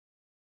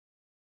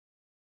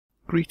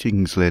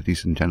Greetings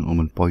ladies and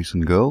gentlemen, boys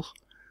and girls.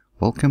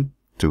 Welcome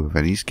to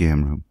Avenny's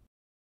Game Room.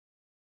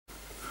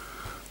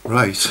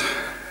 Right,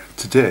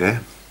 today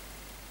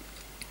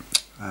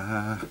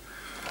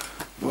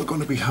we're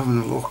going to be having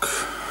a look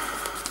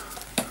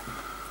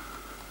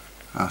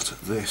at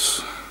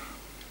this.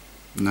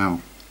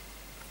 Now,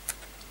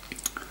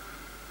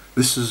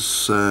 this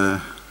is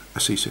a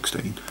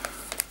C16.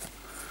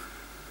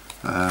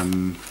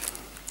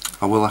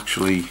 I will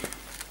actually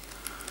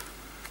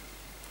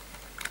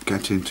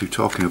get into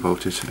talking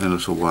about it in a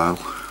little while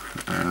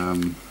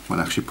when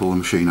I actually pull the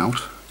machine out.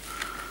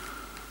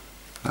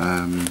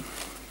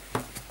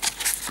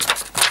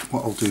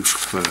 What I'll do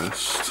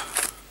first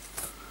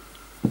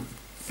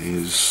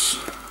is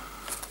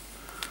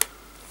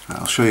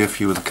I'll show you a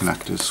few of the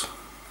connectors.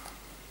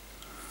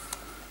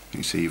 You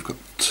can see you've got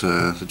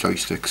the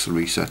joysticks, the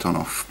reset on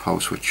off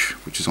power switch,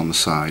 which is on the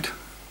side,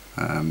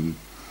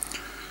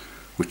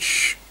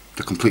 which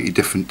they're completely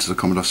different to the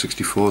Commodore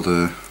 64.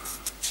 They're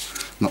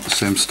not the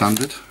same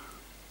standard.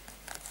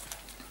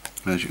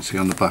 As you can see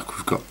on the back,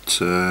 we've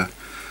got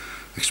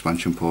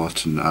expansion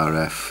port and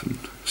RF and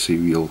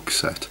serial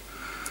cassette,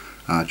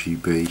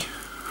 RGB,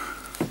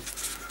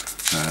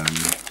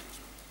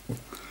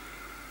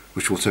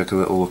 which we'll take a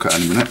little look at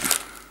in a minute.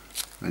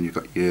 Then you've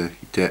got your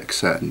data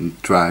cassette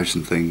and drives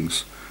and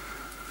things,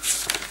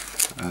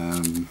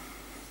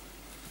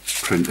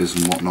 printers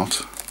and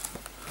whatnot.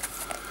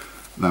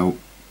 Now,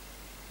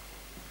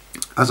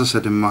 as I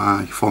said in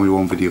my Formula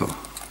 1 video,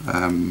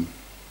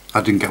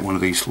 I didn't get one of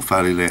these till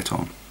fairly late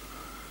on.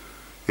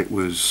 It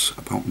was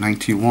about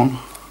 91,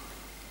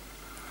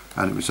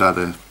 and it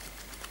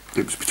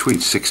was between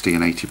 60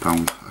 and 80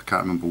 pound. I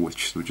can't remember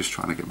which. They were just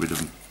trying to get rid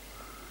of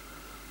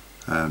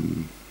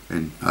them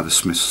in either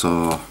Smiths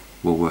or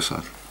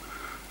Woolworths.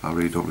 I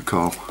really don't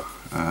recall.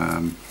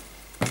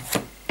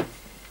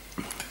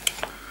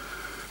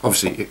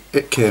 Obviously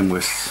it came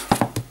with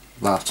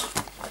that,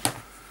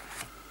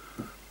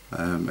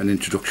 an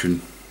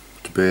introduction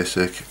to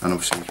basic, and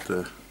obviously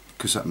the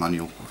cassette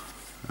manual,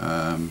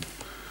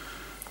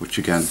 which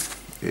again,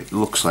 it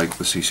looks like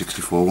the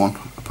C64 one,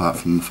 apart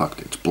from the fact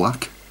that it's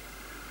black,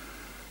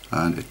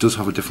 and it does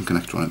have a different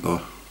connector on it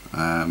though.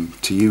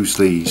 To use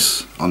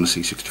these on the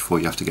C64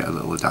 you have to get a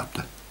little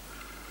adapter,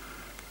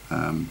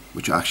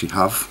 which I actually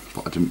have,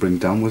 but I didn't bring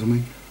down with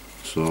me,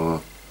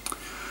 so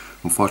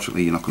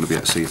unfortunately you're not going to be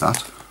able to see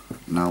that.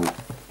 Now,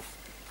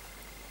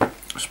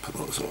 let's put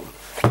those over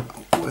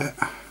out the way.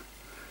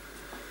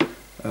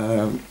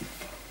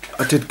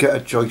 I did get a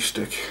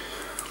joystick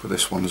for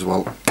this one as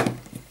well,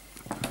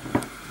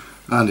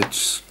 and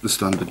it's the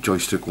standard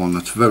joystick one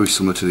that's very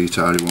similar to the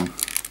Atari one.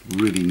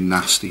 Really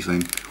nasty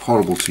thing,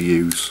 horrible to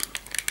use.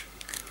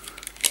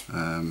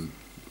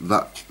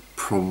 That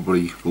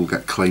probably will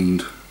get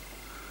cleaned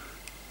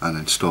and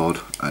then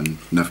stored and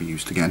never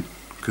used again,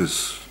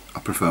 because I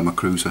prefer my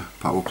cruiser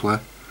power play.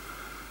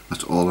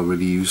 That's all I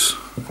really use.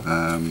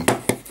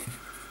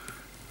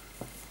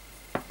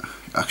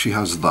 It actually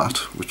has that,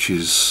 which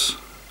is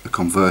a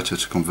converter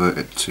to convert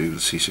it to the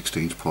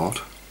C16's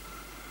port,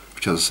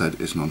 which, as I said,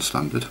 is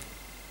non-standard,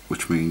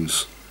 which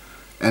means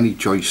any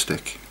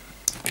joystick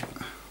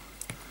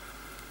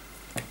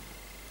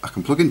I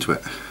can plug into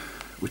it,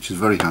 which is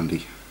very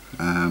handy.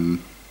 But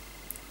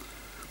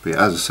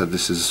yeah, as I said,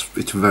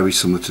 it's very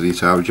similar to the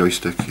Atari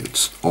joystick.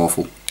 It's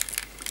awful,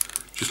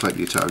 just like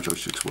the Atari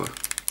joysticks were,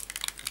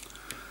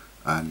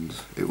 and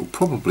it will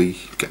probably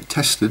get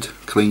tested,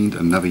 cleaned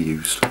and never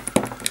used.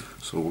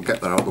 So we'll get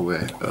that out of the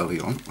way early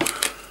on.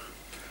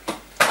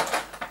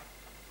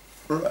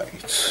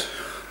 Right.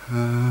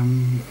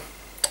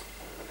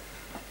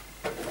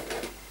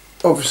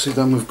 Obviously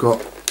then we've got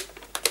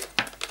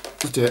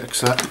the data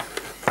cassette,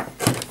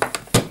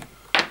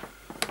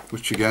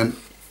 which again,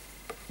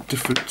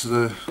 different to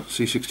the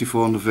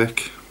C64 and the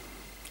VIC.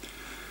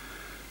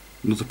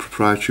 Another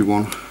proprietary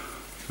one.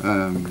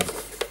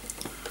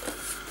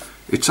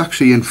 It's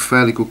actually in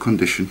fairly good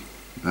condition.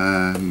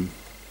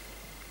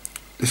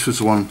 This was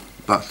the one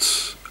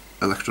that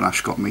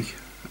Electronash got me.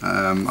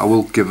 I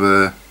will give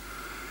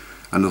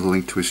another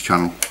link to his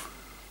channel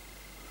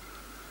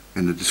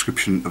in the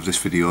description of this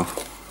video.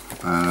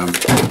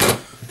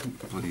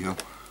 Bloody hell.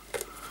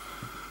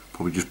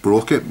 Probably just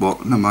broke it,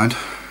 but never mind.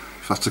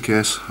 If that's the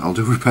case, I'll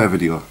do a repair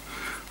video.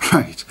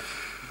 Right.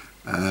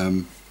 As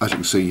you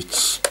can see,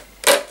 it's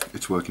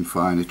working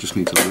fine. It just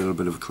needs a little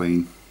bit of a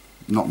clean.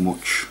 Not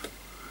much.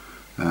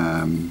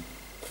 The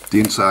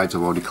insides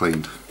I've already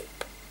cleaned.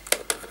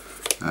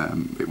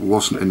 It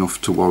wasn't enough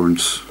to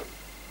warrant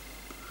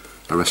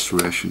a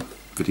restoration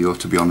video,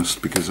 to be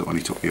honest, because it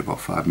only took me about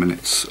 5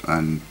 minutes,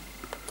 and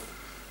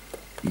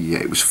yeah,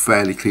 it was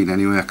fairly clean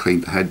anyway. I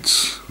cleaned the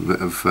heads, a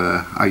bit of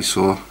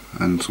ISO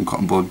and some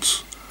cotton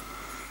buds,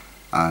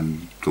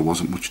 and there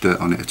wasn't much dirt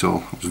on it at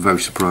all. I was very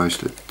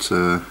surprised. It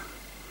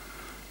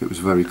was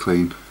very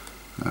clean,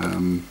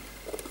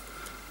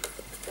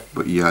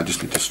 but yeah, I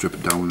just need to strip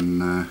it down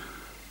and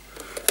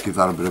give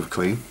that a bit of a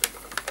clean.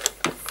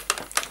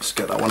 Let's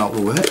get that one out of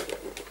the way.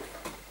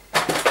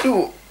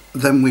 Oh,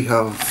 then we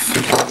have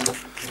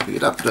the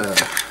adapter.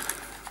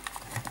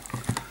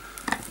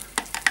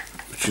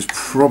 which is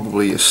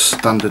probably a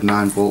standard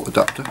 9-volt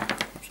adapter.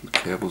 The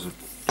cables are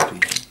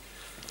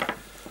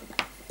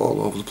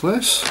all over the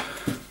place.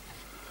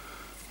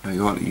 There you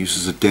go, it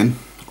uses a DIN,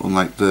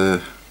 unlike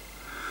the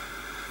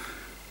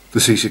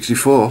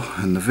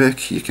C64 and the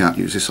Vic. You can't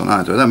use this on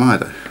either of them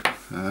either.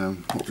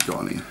 What we got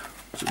on here?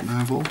 Is it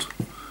 9-volt?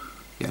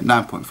 Yeah,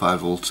 9.5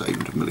 volts,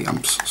 800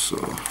 milliamps. So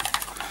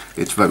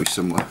it's very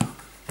similar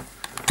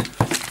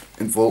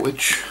in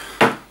voltage.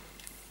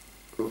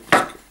 Let's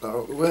get that out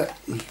of the way.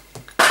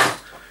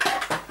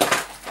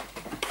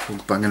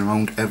 Plug banging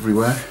around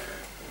everywhere.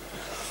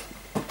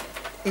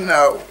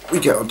 Now we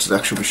get onto the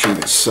actual machine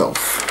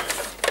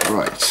itself.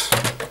 Right.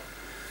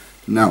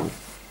 Now,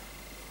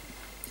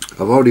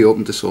 I've already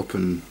opened this up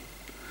and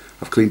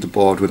I've cleaned the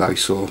board with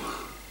ISO.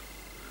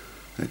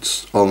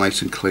 It's all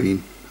nice and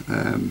clean.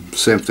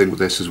 Same thing with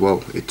this as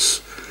well.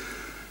 It's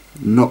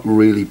not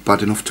really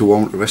bad enough to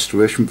warrant a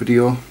restoration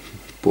video,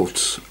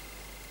 but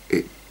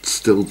it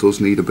still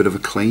does need a bit of a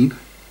clean.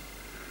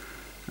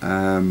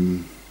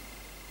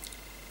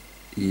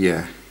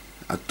 Yeah,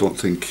 I don't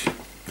think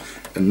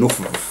enough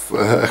of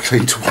a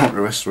clean to warrant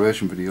a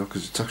restoration video,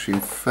 because it's actually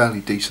in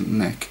fairly decent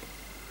nick.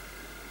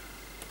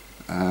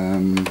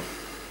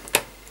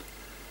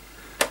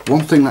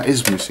 One thing that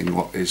is missing,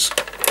 what is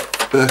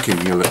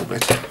irking me a little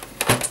bit,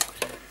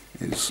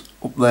 is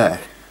up there.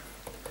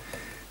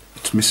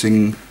 It's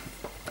missing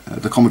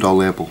the Commodore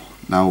label.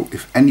 Now,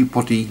 if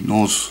anybody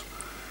knows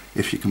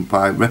if you can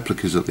buy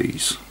replicas of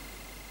these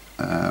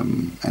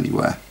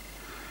anywhere,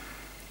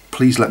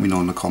 please let me know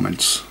in the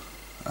comments.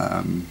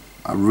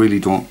 I really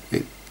don't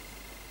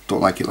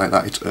like it like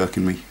that. It's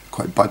irking me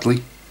quite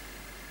badly,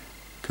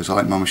 because I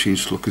like my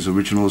machines to look as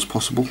original as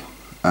possible,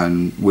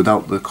 and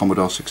without the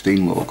Commodore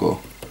 16 logo,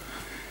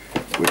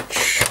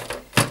 which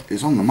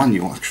is on the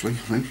manual actually,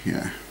 I think,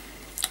 yeah,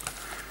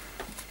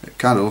 it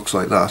kind of looks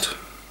like that,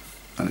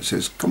 and it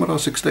says Commodore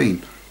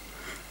 16.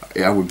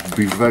 Yeah, I would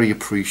be very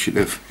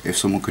appreciative if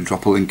someone could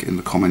drop a link in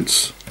the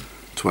comments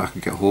to where I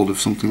could get hold of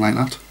something like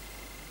that,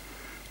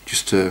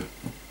 just to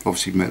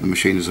obviously make the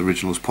machine as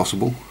original as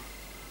possible.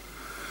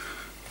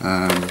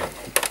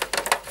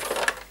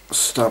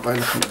 Start by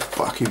looking at the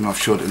back, even though I've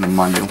showed it in the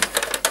manual.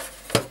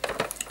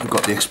 We've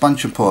got the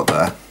expansion port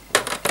there,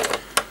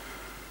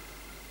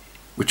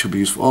 which will be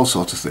used for all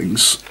sorts of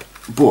things,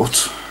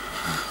 but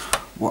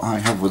what I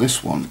have with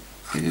this one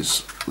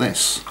is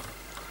this.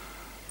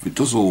 It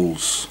does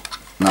holes.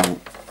 Now,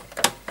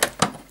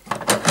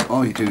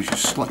 all you do is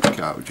just slap the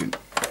cartridge in,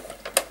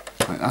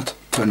 like that,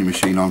 turn your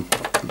machine on,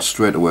 and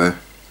straight away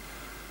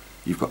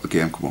you've got the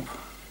game come up.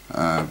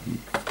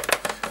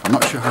 I'm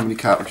not sure how many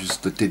cartridges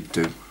they did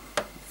do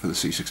for the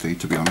C16,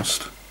 to be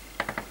honest,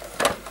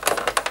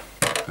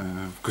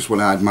 because when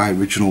I had my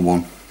original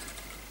one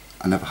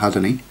I never had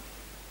any.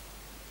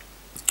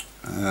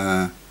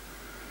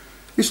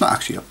 It's not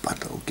actually a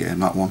bad little game,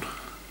 that one.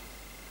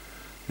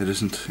 It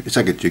isn't. It's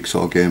like a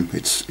jigsaw game.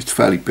 It's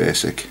fairly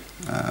basic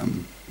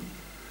and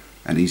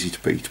easy to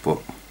beat,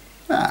 but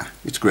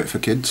it's great for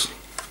kids.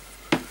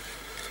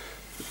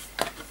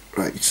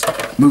 Right,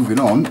 moving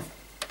on,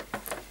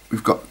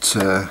 we've got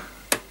the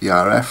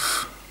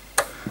RF,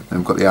 then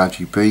we've got the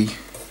RGB,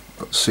 we've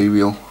got the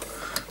serial,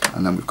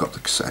 and then we've got the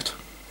cassette.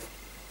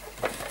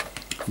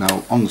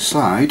 Now on the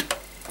side,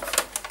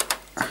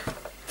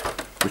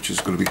 which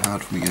is going to be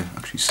hard for me to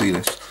actually see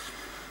this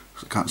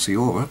because I can't see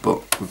over,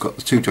 but we've got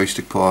the 2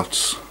 joystick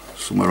ports.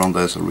 Somewhere on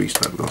there's a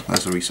reset. There we go.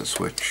 There's a reset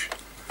switch,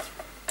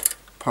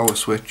 power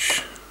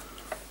switch,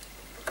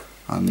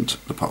 and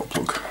the power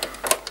plug.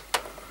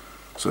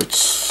 So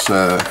it's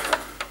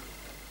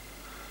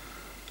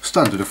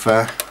standard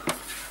affair,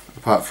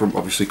 apart from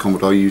obviously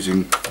Commodore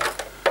using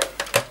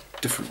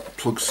different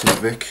plugs to the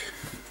Vic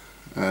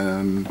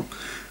and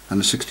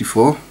the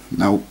 64.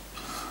 Now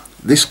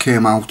this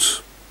came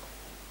out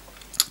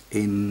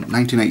in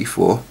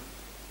 1984,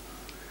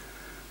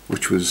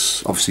 which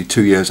was obviously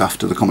 2 years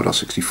after the Commodore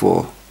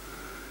 64.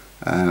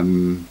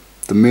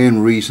 The main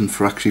reason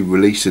for actually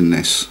releasing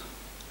this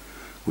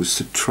was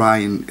to try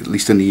and, at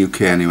least in the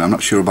UK anyway, I'm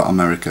not sure about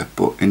America,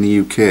 but in the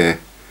UK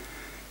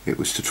it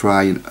was to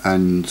try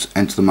and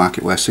enter the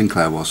market where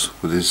Sinclair was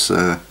with his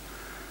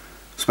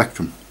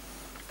Spectrum.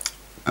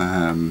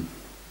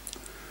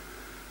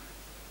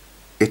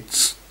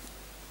 It's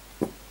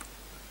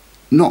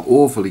not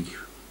overly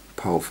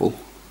powerful.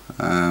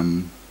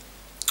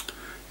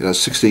 It has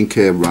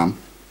 16K RAM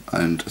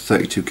and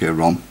 32K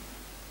ROM.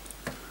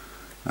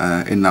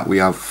 In that we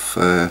have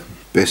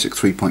basic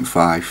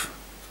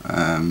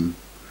 3.5.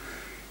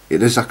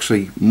 It is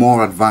actually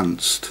more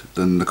advanced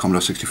than the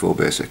Commodore 64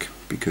 basic,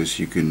 because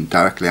you can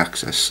directly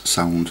access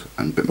sound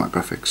and bitmap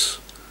graphics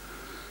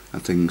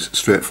and things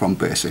straight from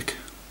basic,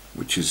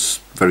 which is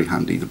very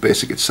handy. The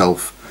basic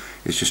itself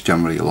is just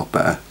generally a lot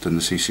better than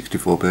the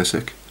C64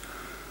 basic.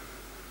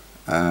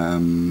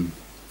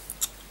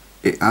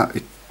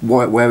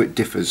 Where it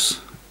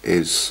differs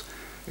is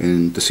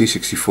in the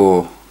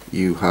C64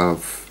 you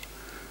have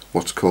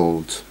what's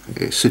called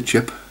a SID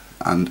chip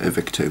and a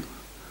VIC2,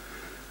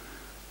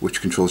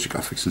 which controls your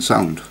graphics and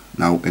sound.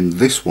 Now in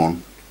this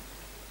one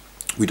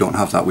we don't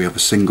have that. We have a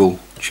single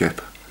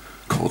chip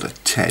called a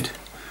TED.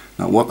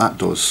 Now what that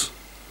does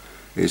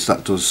is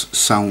that does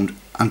sound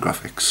and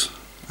graphics.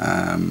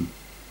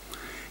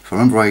 If I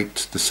remember right,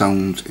 the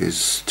sound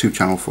is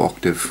 2-channel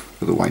 4-octave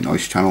with a white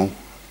noise channel.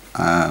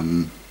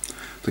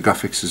 The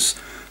graphics is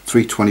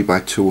 320 by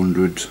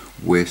 200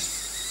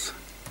 with,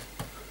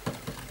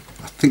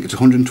 I think it's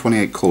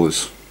 128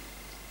 colours,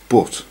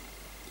 but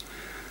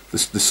the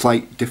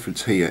slight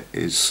difference here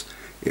is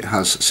it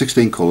has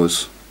 16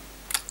 colours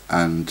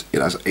and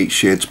it has 8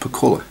 shades per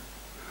colour,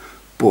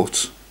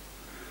 but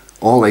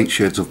all 8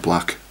 shades of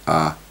black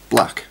are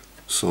black,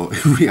 so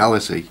in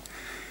reality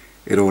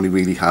it only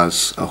really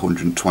has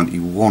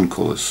 121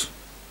 colours,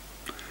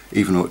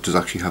 even though it does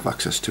actually have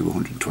access to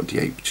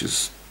 128, which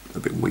is a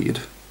bit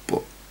weird,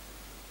 but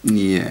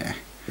yeah.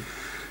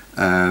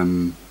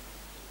 The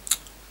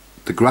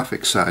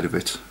graphics side of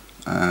it,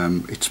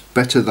 it's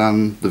better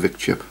than the VIC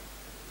chip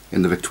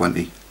in the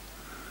VIC-20,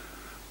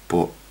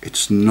 but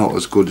it's not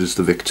as good as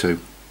the VIC-2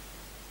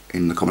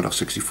 in the Commodore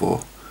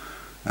 64.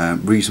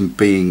 Reason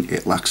being,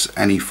 it lacks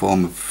any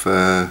form of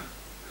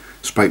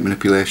sprite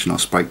manipulation or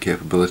sprite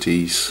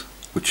capabilities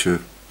which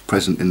are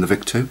present in the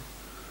VIC-2.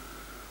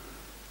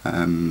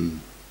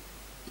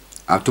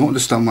 I don't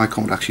understand why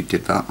Commodore actually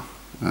did that,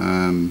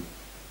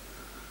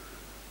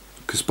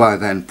 because by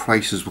then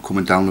prices were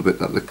coming down a bit,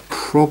 that they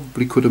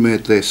probably could have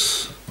made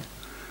this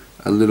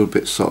a little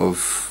bit sort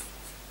of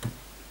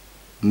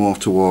more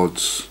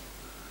towards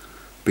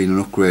being an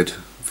upgrade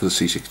for the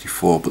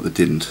C64, but they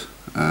didn't.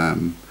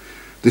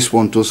 This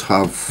one does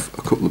have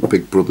a couple of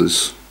big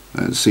brothers,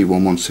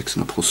 C116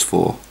 and a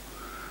 +4,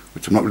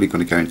 which I'm not really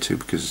going to go into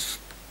because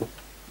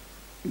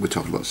we're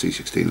talking about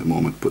C16 at the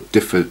moment, but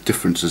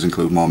differences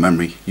include more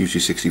memory,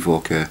 usually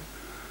 64K,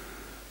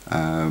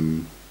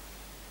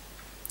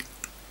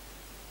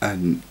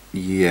 and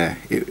yeah,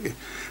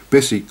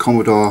 basically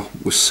Commodore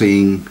was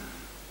seeing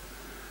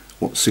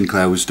what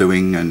Sinclair was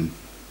doing and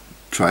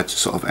tried to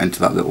sort of enter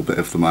that little bit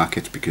of the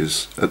market,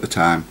 because at the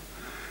time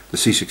the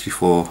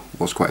C64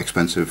 was quite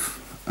expensive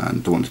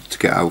and they wanted to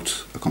get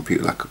out a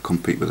computer that could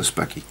compete with a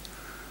Speccy.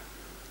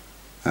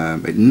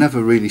 It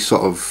never really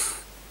sort of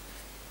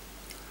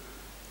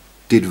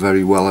did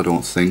very well, I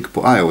don't think,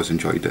 but I always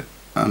enjoyed it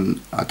and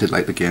I did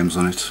like the games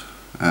on it.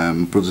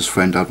 Brother's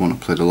friend had one, I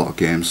played a lot of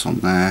games on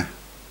there.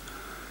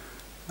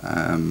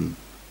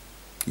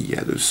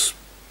 Yeah, there's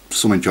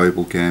some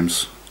enjoyable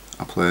games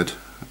I played.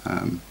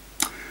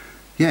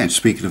 Yeah, and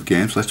speaking of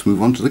games, let's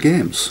move on to the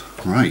games.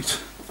 Right,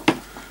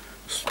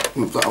 let's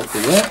move that out the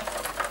way.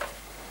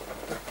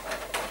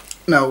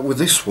 Now with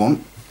this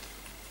one,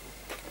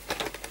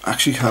 I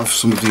actually have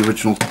some of the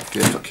original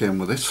games that came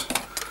with it.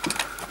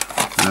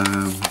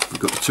 We've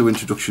got the 2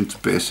 Introduction to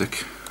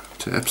Basic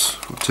tapes,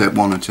 tape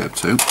 1 and tape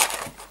 2.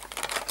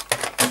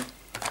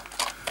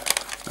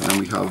 And then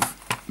we have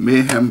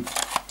Mayhem,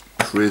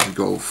 Crazy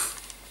Golf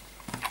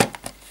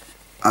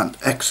and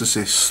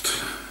Exorcist.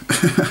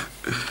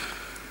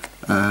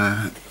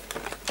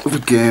 Other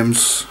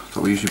games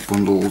that we usually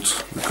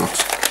bundled, we've got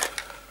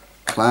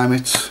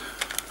Climate,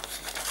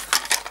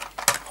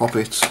 Hop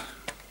It,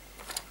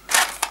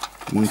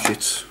 Munch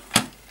It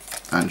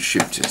and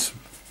Shoot It.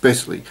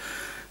 Basically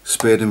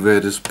Spade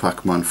Invaders,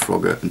 Pac-Man,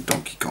 Frogger and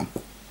Donkey Kong.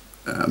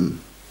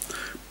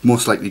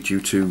 Most likely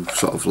due to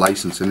sort of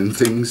licensing and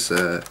things,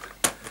 they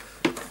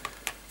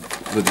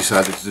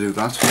decided to do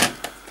that.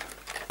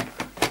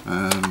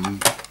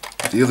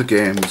 The other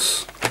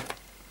games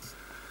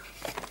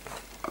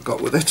I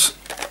got with it,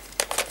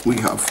 we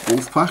have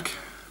Wolfpack,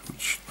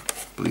 which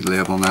I believe the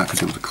label on that could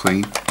do with a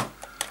clean.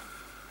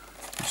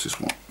 What's this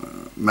one?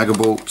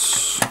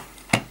 Megabolts,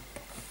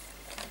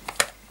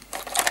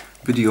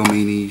 Video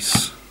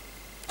Minis,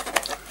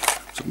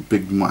 some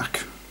Big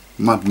Mac,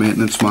 Mad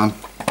Maintenance Man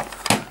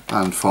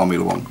and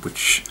Formula 1,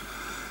 which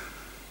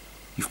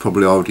you've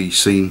probably already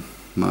seen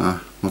my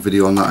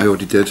video on that I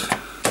already did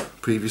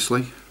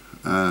previously.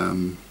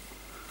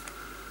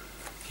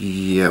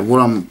 Yeah,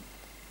 what I'm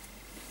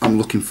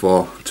looking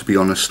for, to be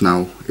honest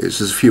now, is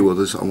there's a few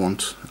others I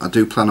want. I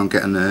do plan on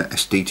getting a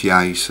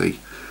SDTI, you see,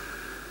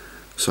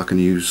 so I can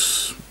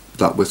use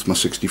that with my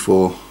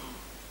 64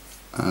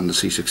 and the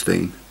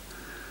C16.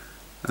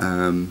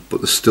 But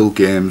there's still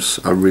games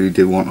I really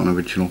do want on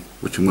original,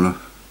 which I'm going to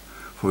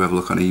probably have a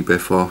look on eBay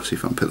for, see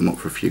if I can pick them up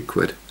for a few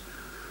quid.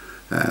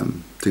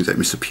 Things like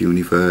Mr.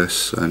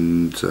 Puniverse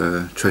and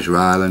Treasure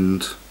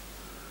Island.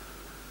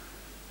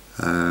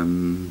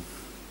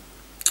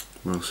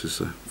 What else is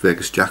there?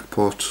 Vegas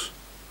Jackpot.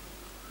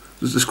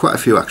 There's quite a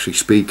few actually.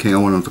 Speed King, I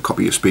want another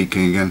copy of Speed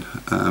King again.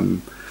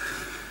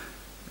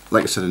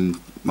 Like I said in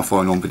my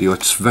following on video,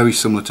 it's very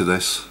similar to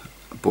this,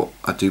 but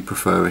I do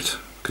prefer it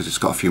because it's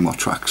got a few more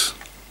tracks.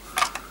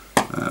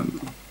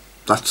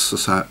 That's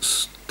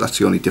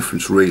the only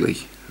difference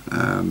really.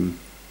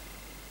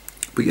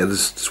 But yeah,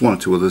 there's one or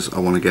two others I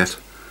want to get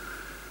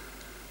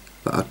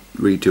that I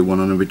really do want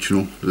on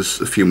original.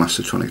 There's a few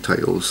Mastertronic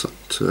titles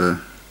that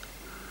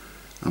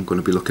I'm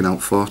going to be looking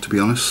out for, to be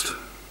honest.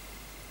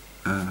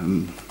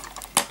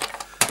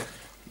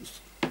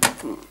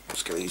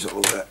 Let's get these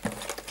all there.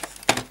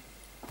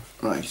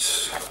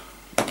 Right,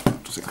 I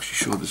think I should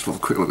show this. Have a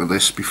quick look at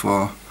this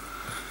before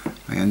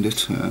I end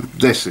it.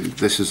 This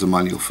is the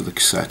manual for the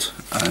cassette,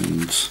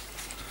 and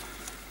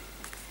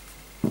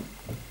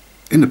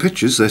in the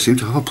pictures they seem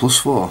to have a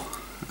 +4,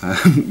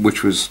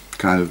 which was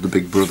kind of the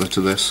big brother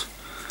to this.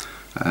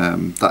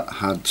 That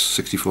had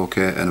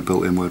 64K and a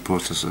built-in word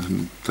processor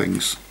and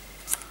things.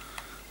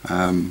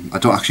 I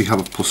don't actually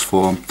have a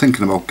 +4. I'm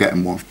thinking about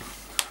getting one,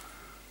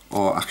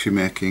 or actually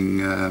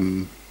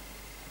making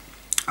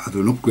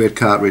either an upgrade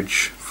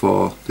cartridge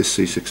for this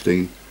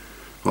C16,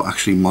 or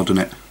actually modding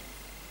it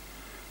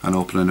and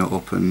opening it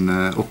up and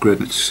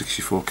upgrading it to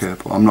 64K,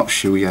 but I'm not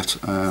sure yet.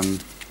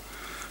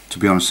 To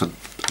be honest, I'd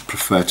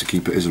prefer to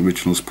keep it as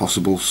original as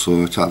possible,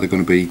 so it's either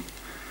going to be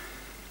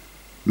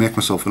make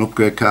myself an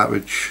upgrade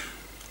cartridge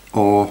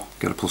or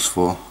get a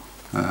 +4.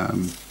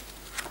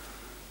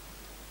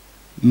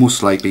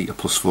 Most likely a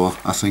 +4,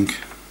 I think,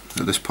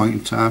 at this point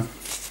in time.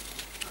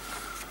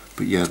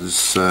 But yeah,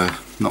 there's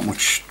not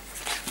much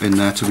in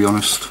there, to be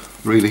honest,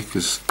 really,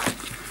 because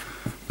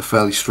they're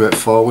fairly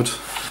straightforward.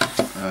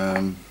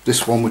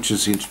 This one, which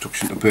is the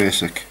Introduction to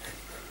Basic,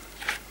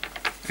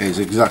 is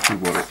exactly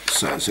what it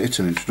says. It's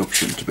an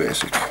introduction to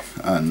Basic,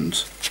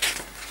 and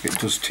it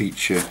does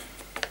teach you,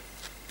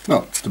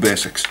 well, the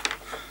basics.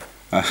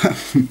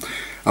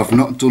 I've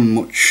not done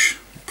much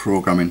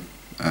programming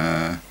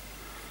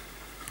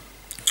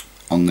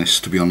on this,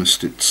 to be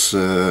honest. It's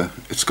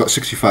got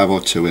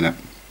 6502 in it.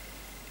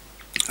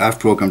 I've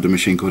programmed a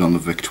machine code on the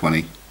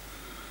VIC-20,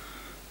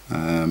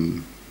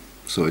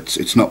 so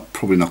it's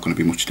probably not going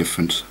to be much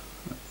different.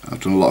 I've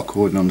done a lot of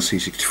coding on the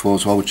C64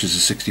 as well, which is a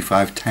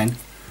 6510,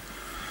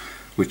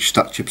 which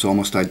that chip's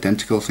almost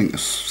identical, I think,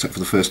 except for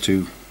the first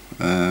two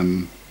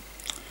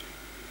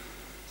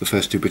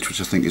bits,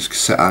 which I think is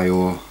cassette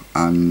I/O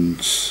and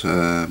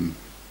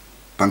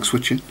bank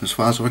switching, as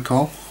far as I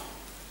recall.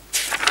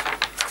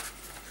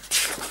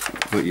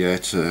 But yeah,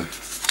 it's a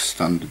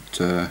standard.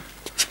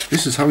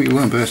 This is how you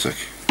learn Basic.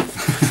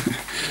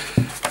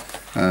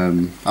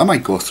 I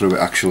might go through it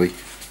actually,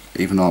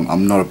 even though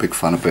I'm not a big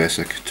fan of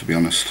Basic, to be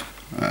honest.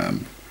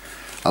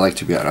 I like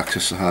to be able to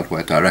access the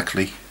hardware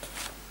directly,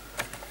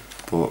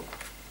 but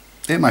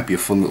it might be a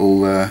fun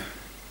little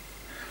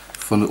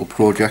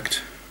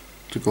project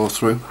to go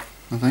through,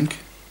 I think.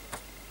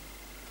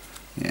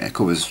 Yeah, it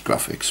covers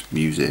graphics,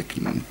 music,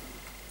 and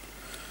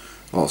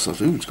all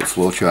sorts. It's got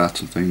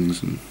flowcharts and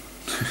things, and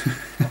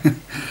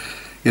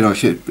you know,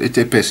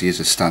 it basically is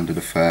a standard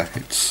affair.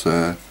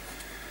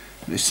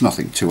 It's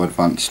nothing too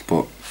advanced,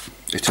 but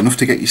it's enough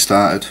to get you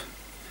started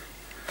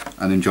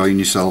and enjoying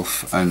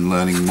yourself and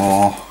learning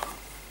more.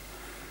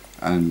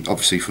 And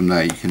obviously from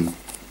there you can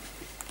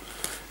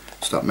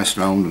start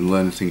messing around and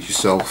learning things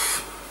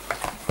yourself.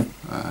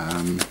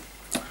 I'm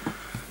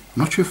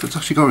not sure if it's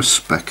actually got a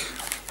spec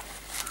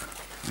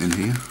in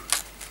here.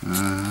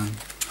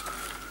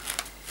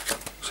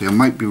 See, I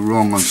might be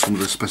wrong on some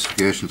of the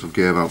specifications I've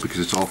gave out because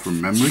it's all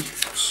from memory,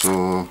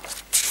 so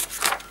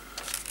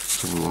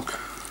let's have a look.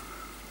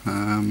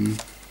 I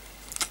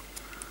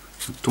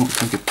don't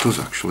think it does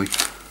actually.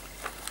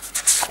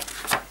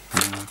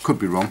 Could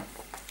be wrong.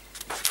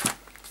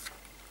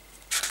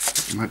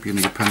 It might be in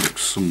the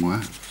appendix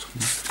somewhere.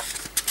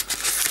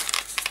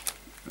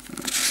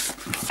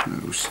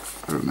 Those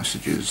error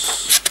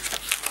messages.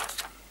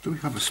 Do we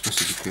have a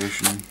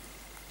specification?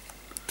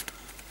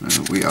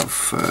 We have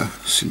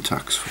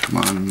syntax for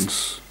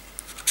commands.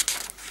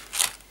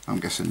 I'm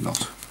guessing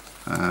not.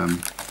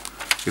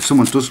 If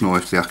someone does know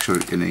if they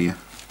actually in here,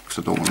 because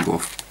I don't want to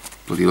go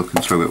bloody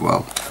looking through it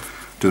while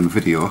doing a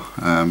video,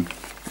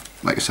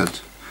 like I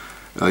said,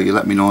 you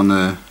let me know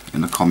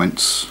in the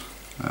comments,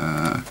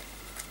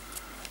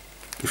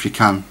 if you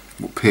can,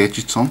 what page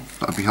it's on.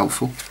 That'd be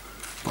helpful.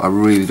 But I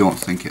really don't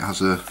think it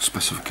has a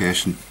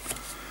specification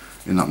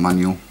in that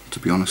manual, to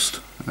be honest.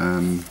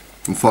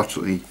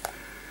 Unfortunately,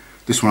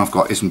 this one I've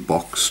got isn't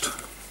boxed.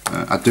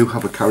 I do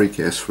have a carry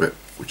case for it,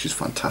 which is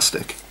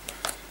fantastic.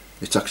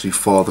 It's actually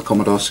for the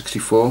Commodore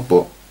 64,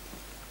 but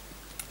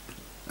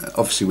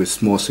obviously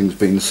with most things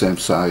being the same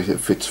size, it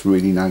fits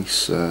really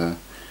nice.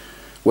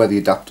 Where the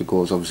adapter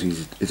goes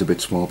obviously is a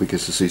bit small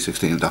because the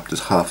C16 adapter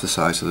is half the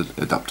size of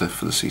the adapter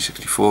for the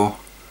C64.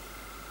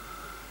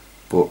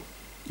 But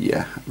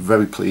yeah,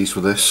 very pleased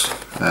with this.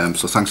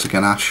 So thanks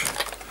again, Ash.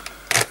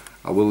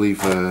 I will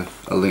leave a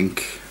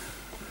link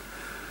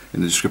in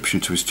the description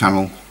to his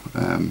channel.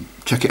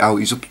 Check it out.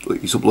 He's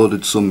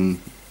uploaded some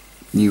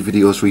new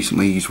videos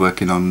recently. He's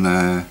working on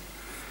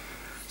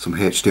some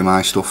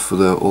HDMI stuff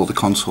for all the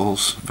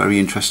consoles. Very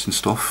interesting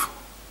stuff.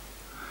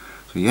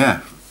 So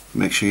yeah,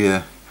 make sure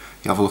you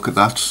have a look at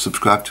that.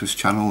 Subscribe to his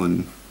channel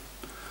and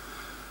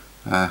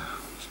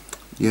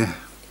yeah,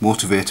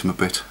 motivate him a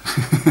bit.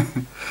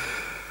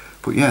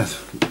 But yeah,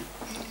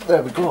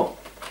 there we go.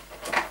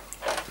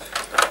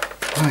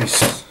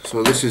 Nice.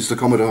 So this is the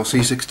Commodore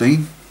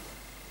C16.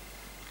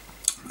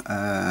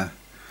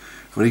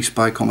 Released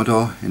by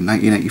Commodore in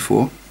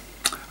 1984.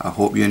 I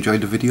hope you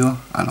enjoyed the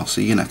video, and I'll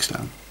see you next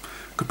time.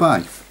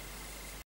 Goodbye.